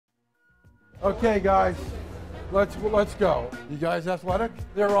Okay, guys, let's go. You guys athletic?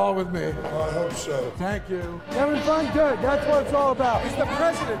 They're all with me. I hope so. Thank you. Having fun? Good. That's what it's all about. He's the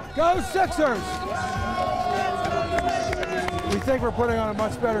president. Go Sixers! We think we're putting on a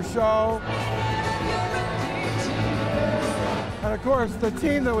much better show. And of course, the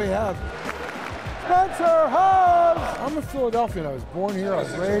team that we have. Spencer Hobbs! I'm a Philadelphian. I was born here. I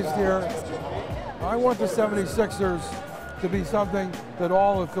was raised here. I want the 76ers to be something that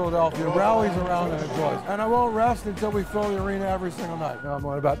all of Philadelphia rallies around and enjoys. And I won't rest until we fill the arena every single night. Now I'm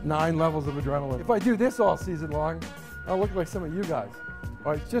on about 9 levels of adrenaline. If I do this all season long, I'll look like some of you guys.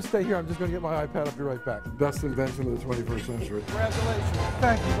 All right, just stay here. I'm just going to get my iPad. I'll be right back. Best invention of the 21st century. Congratulations.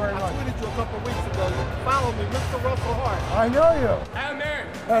 Thank you very much. I tweeted you a couple of weeks ago. You follow me, Mr. Russell Hart. I know you. Adam Aron.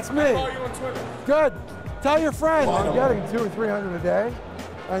 That's me. I follow you on Twitter. Good. Tell your friends. I'm getting 200 or 300 a day,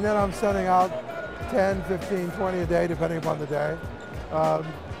 and then I'm sending out 10, 15, 20 a day, depending upon the day.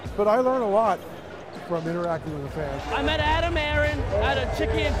 But I learn a lot from interacting with the fans. I met Adam Aron at a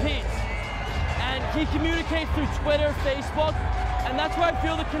Chicky and Pete's, and he communicates through Twitter, Facebook, and that's where I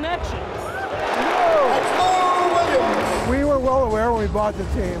feel the connection. We were well aware when we bought the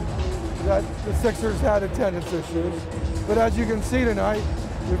team that the Sixers had attendance issues, but as you can see tonight,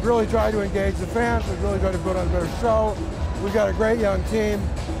 we've really tried to engage the fans, we've really tried to put on a better show. We've got a great young team,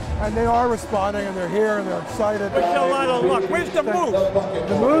 and they are responding, and they're here, and they're excited. Wish you a lot of luck. Where's the Moose?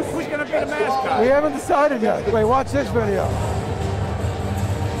 The Moose? Who's going to be the mascot? We haven't decided yet. Wait, watch this video.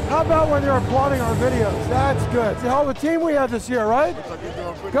 How about when you're applauding our videos? That's good. See how the team we have this year, right?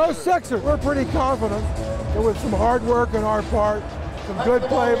 Go Sixers. We're pretty confident that with some hard work on our part, some good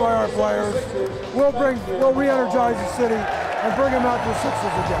play by our players, we'll re-energize the city and bring them out to the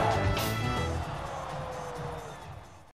Sixers again.